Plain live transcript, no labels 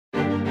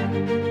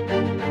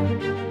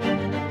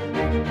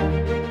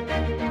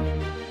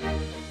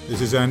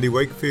This is Andy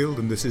Wakefield,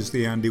 and this is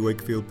the Andy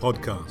Wakefield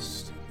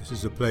Podcast. This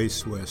is a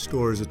place where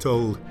stories are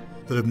told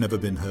that have never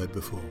been heard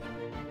before.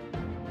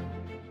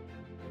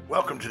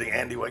 Welcome to the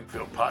Andy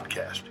Wakefield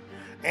Podcast.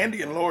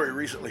 Andy and Lori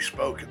recently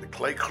spoke at the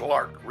Clay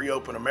Clark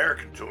Reopen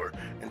America Tour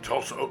in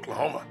Tulsa,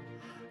 Oklahoma.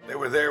 They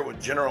were there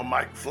with General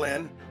Mike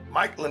Flynn,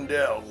 Mike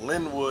Lindell,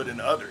 Lin Wood, and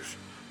others.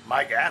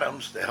 Mike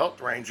Adams, the health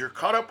ranger,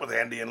 caught up with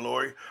Andy and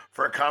Lori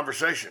for a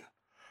conversation.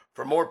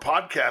 For more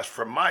podcasts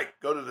from Mike,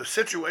 go to the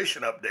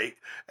Situation Update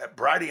at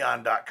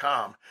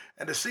Brighteon.com.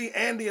 And to see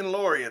Andy and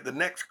Lori at the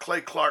next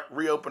Clay Clark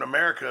Reopen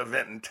America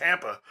event in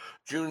Tampa,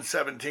 June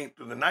 17th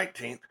through the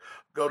 19th,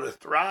 go to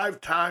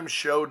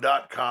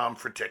ThriveTimesShow.com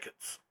for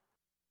tickets.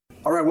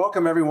 All right,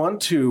 welcome everyone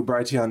to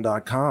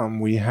Brighteon.com.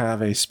 We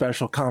have a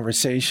special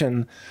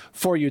conversation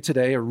for you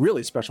today, a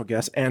really special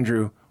guest,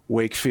 Andrew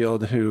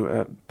Wakefield,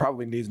 who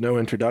probably needs no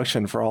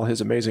introduction for all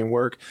his amazing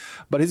work,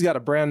 but he's got a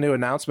brand new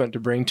announcement to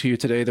bring to you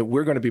today that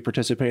we're going to be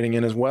participating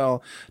in as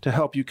well to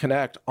help you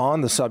connect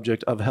on the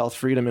subject of health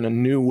freedom in a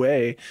new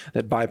way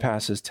that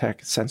bypasses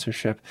tech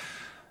censorship.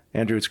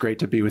 Andrew, it's great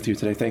to be with you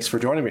today. Thanks for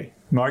joining me.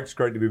 Mike, it's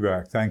great to be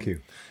back. Thank you.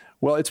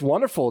 Well, it's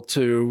wonderful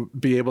to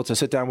be able to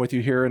sit down with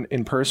you here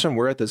in person.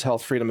 We're at this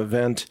health freedom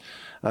event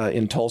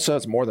in Tulsa.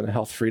 It's more than a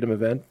health freedom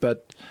event,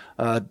 but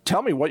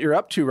tell me what you're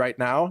up to right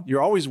now.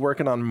 You're always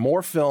working on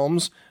more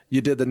films.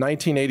 You did the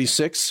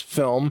 1986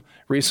 film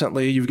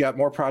recently. You've got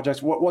more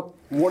projects. What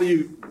do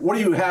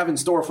you have in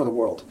store for the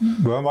world?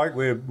 Well, Mike,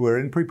 we're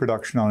in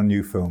pre-production on a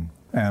new film,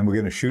 and we're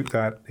going to shoot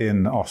that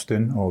in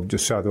Austin, or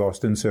just south of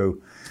Austin. So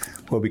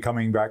we'll be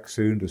coming back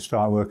soon to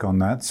start work on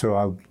that. So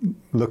I'll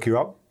look you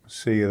up.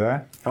 See you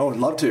there. Oh, I'd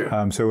love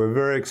to. So we're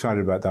very excited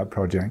about that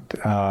project.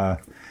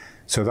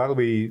 So that'll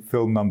be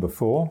film number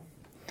 4.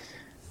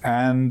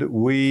 And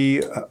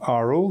we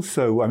are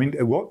also,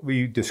 what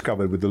we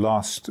discovered with the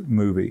last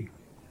movie,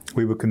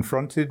 we were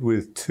confronted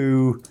with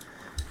 2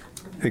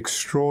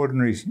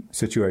 extraordinary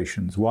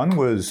situations. One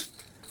was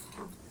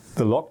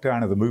the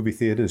lockdown of the movie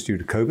theaters due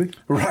to COVID.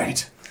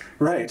 Right.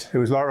 It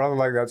was rather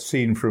like that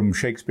scene from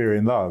Shakespeare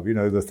in Love. You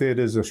know, the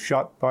theaters are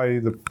shut by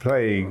the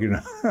plague. You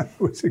know, it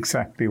was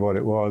exactly what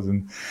it was.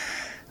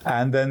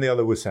 And then the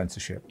other was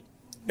censorship.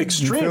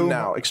 Extreme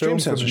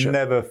censorship. Have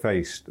never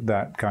faced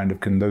that kind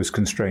of those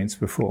constraints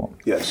before.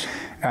 Yes.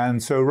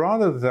 And so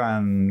rather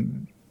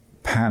than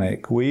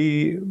panic,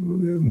 we,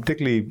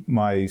 particularly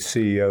my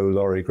CEO,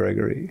 Laurie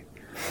Gregory,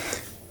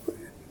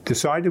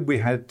 decided we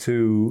had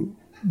to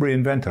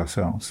reinvent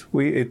ourselves.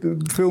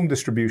 Film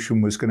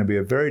distribution was going to be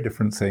a very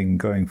different thing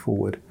going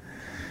forward.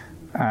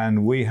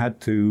 And we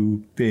had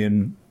to be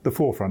in the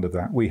forefront of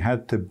that. We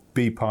had to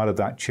be part of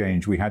that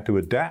change. We had to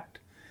adapt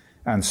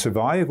and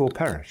survive or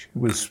perish. It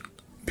was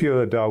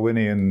pure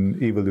Darwinian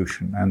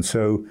evolution. And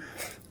so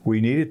we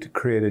needed to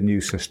create a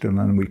new system,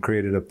 and we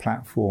created a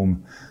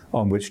platform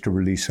on which to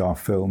release our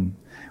film,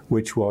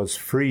 which was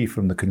free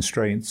from the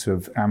constraints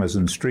of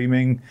Amazon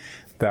streaming,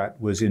 that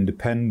was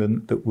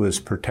independent, that was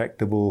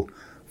protectable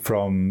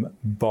from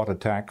bot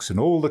attacks and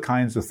all the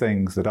kinds of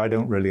things that I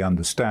don't really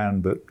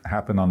understand but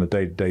happen on a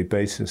day-to-day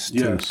basis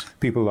to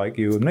people like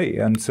you and me.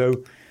 And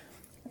so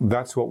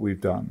that's what we've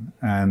done.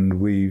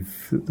 And we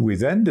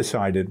then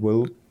decided,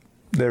 well,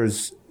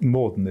 there's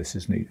more than this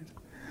is needed.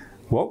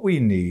 What we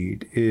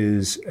need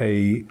is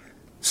a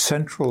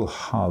central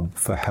hub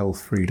for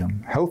health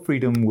freedom. Health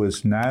freedom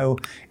was now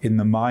in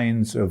the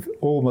minds of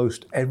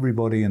almost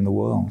everybody in the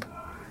world.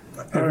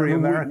 Every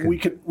American.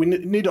 We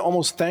need to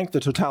almost thank the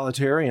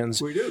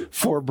totalitarians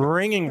for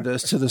bringing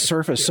this to the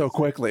surface so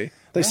quickly.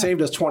 They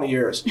saved us 20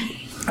 years.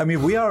 I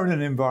mean, we are in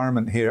an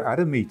environment here at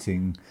a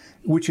meeting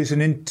which is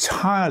an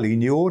entirely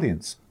new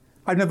audience.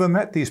 I've never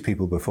met these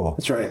people before.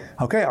 That's right.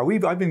 Okay,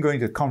 I've been going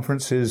to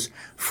conferences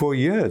for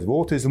years.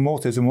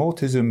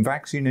 Autism,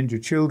 vaccine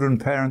injured children,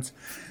 parents.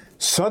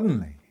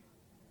 Suddenly,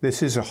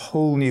 this is a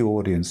whole new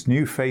audience,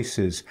 new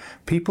faces,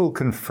 people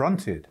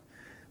confronted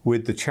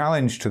with the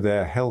challenge to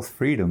their health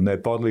freedom, their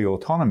bodily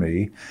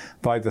autonomy,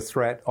 by the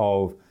threat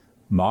of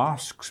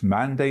masks,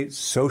 mandates,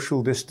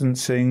 social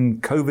distancing,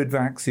 COVID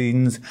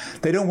vaccines.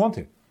 They don't want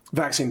it.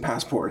 Vaccine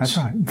passports. That's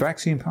right,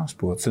 vaccine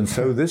passports. And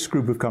so this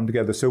group have come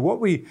together. So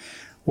what we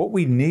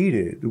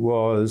needed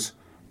was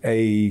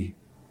a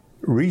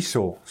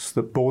resource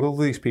that brought all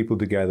these people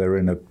together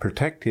in a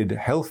protected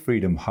health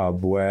freedom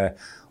hub where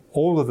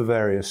all of the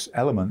various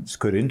elements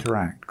could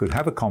interact, could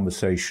have a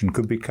conversation,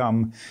 could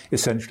become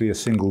essentially a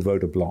single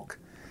voter bloc.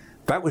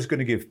 That was going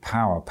to give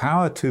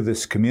power to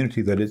this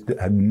community that it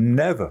had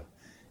never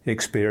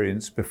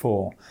experienced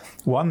before,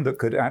 one that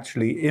could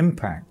actually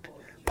impact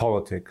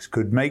politics,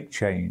 could make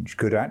change,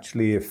 could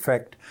actually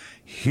affect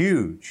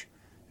huge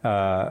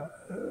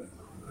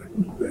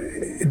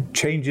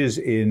changes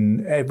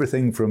in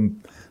everything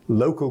from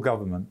local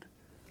government,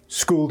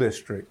 school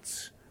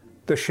districts,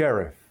 the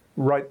sheriff,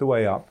 right the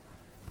way up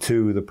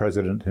to the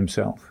president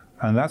himself.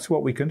 And that's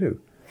what we can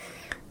do.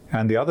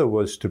 And the other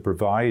was to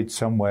provide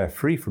somewhere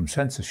free from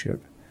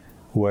censorship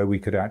where we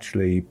could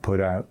actually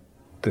put out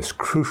this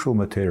crucial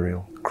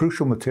material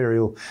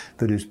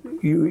that is,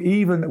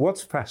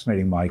 what's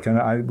fascinating, Mike,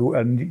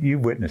 and you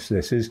witnessed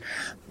this, is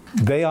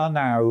They are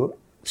now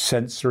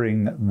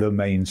censoring the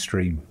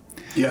mainstream.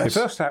 Yes. It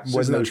first happened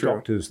when those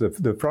doctors, the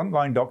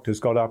frontline doctors,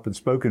 got up and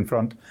spoke in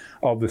front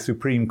of the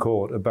Supreme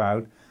Court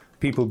about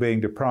people being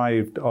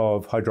deprived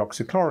of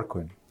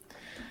hydroxychloroquine.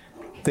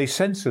 They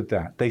censored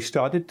that. They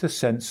started to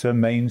censor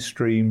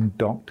mainstream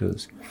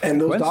doctors.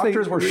 And those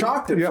doctors were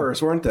shocked at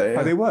first, weren't they?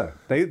 They were.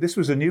 This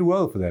was a new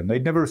world for them.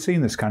 They'd never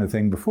seen this kind of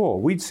thing before.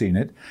 We'd seen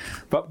it.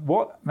 But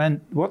what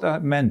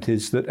that meant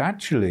is that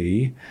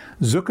actually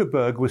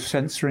Zuckerberg was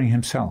censoring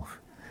himself.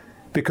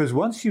 Because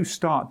once you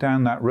start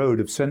down that road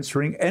of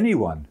censoring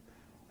anyone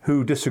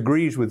who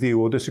disagrees with you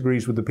or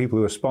disagrees with the people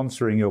who are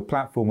sponsoring your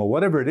platform or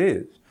whatever it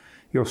is,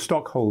 your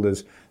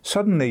stockholders,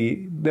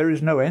 suddenly there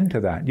is no end to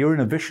that. You're in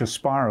a vicious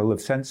spiral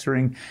of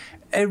censoring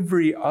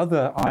every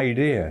other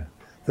idea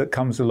that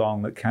comes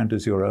along that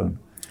counters your own.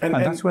 And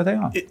that's where they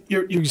are.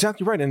 You're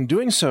exactly right. In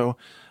doing so,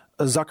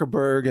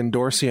 Zuckerberg and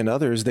Dorsey and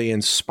others, they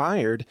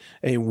inspired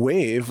a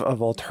wave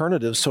of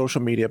alternative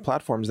social media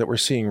platforms that we're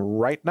seeing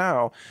right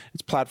now.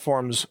 It's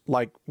platforms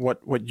like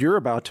what you're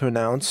about to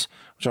announce,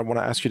 which I want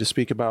to ask you to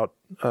speak about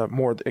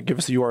more, give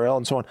us the URL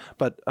and so on.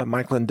 But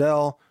Mike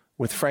Lindell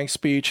with Frank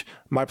Speech,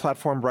 my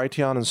platform,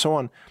 Brighteon, and so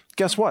on.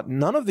 Guess what?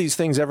 None of these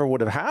things ever would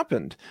have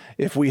happened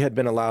if we had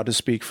been allowed to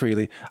speak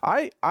freely.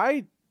 I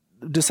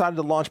decided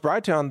to launch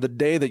Brighteon the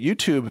day that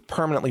YouTube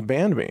permanently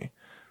banned me.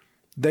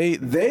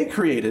 They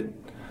created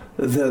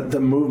the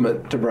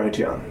movement to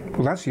Brighteon.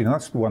 Well, that's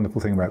the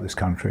wonderful thing about this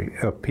country.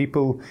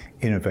 People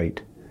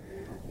innovate.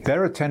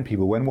 There are 10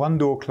 people, when one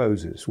door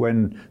closes,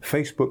 when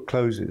Facebook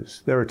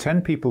closes, there are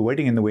 10 people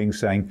waiting in the wings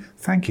saying,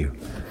 thank you.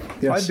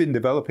 Yes. I've been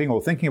developing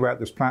or thinking about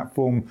this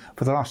platform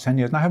for the last 10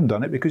 years, and I haven't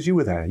done it because you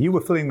were there. You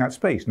were filling that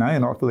space. Now you're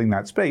not filling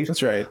that space.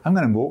 That's right. I'm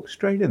going to walk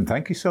straight in.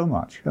 Thank you so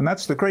much. And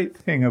that's the great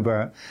thing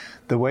about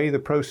the way the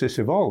process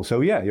evolves.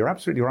 So yeah, you're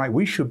absolutely right.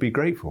 We should be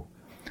grateful.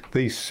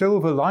 The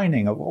silver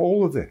lining of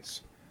all of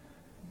this,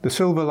 the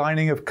silver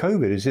lining of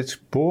COVID, is it's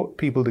brought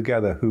people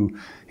together who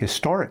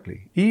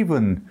historically,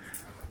 even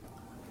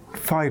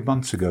 5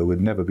 months ago,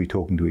 would never be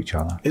talking to each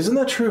other. Isn't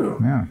that true?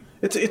 Yeah.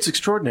 It's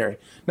extraordinary.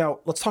 Now,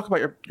 let's talk about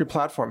your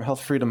platform,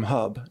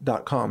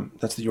 healthfreedomhub.com.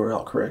 That's the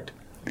URL, correct?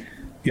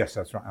 Yes,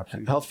 that's right.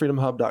 Absolutely.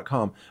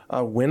 Healthfreedomhub.com.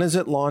 When is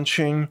it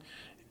launching?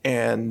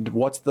 And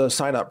what's the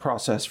sign-up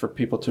process for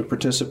people to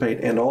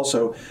participate? And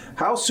also,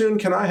 how soon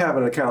can I have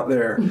an account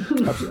there?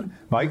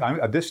 Mike,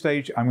 at this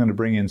stage, I'm going to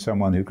bring in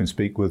someone who can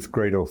speak with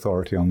great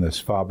authority on this,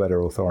 far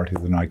better authority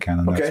than I can,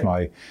 and that's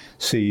my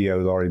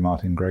CEO, Lori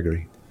Martin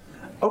Gregory.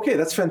 Okay,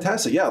 that's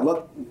fantastic. Yeah,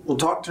 we'll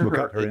talk to her. We'll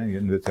cut her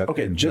in.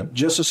 Okay,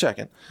 just a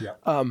second.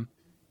 Yeah.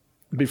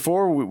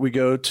 Before we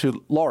go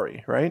to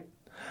Lori, right?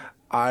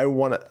 I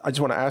just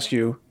want to ask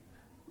you,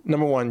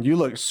 number one, you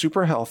look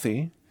super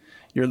healthy.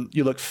 You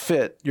look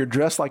fit. You're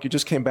dressed like you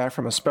just came back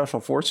from a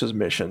special forces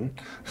mission.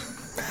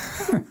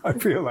 I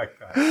feel like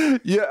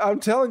that. Yeah,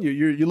 I'm telling you,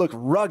 you look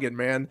rugged,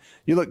 man.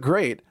 You look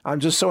great. I'm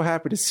just so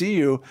happy to see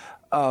you.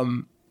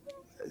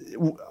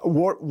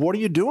 What are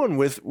you doing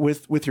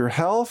with your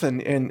health?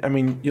 And I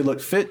mean, you look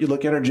fit. You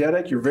look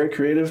energetic. You're very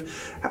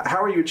creative.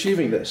 How are you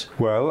achieving this?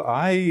 Well,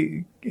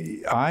 I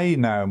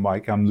now,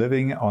 Mike, I'm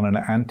living on an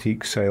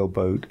antique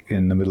sailboat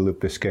in the middle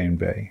of Biscayne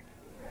Bay.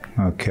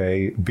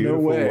 Okay,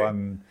 beautiful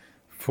one.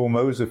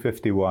 Formosa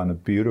 51, a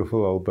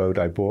beautiful old boat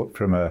I bought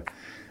from a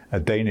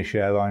Danish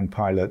airline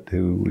pilot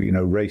who,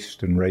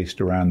 raced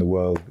around the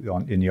world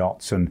in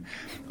yachts, and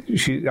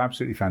she's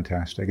absolutely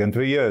fantastic. And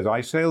for years, I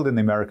sailed in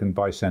the American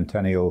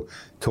bicentennial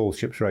tall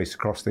ships race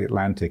across the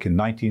Atlantic in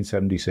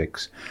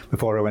 1976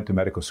 before I went to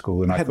medical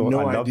school, and I thought,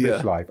 I love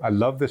this life. I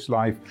love this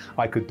life.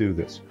 I could do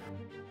this.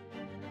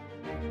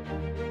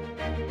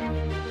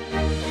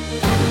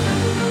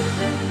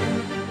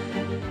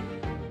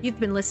 You've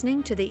been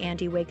listening to the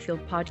Andy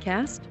Wakefield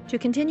podcast. To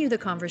continue the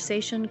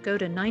conversation, go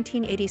to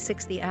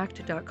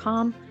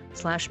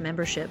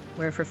 1986theact.com/membership,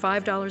 where for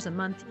 $5 a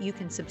month, you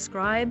can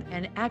subscribe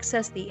and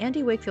access the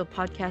Andy Wakefield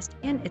podcast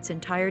in its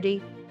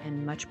entirety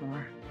and much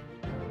more.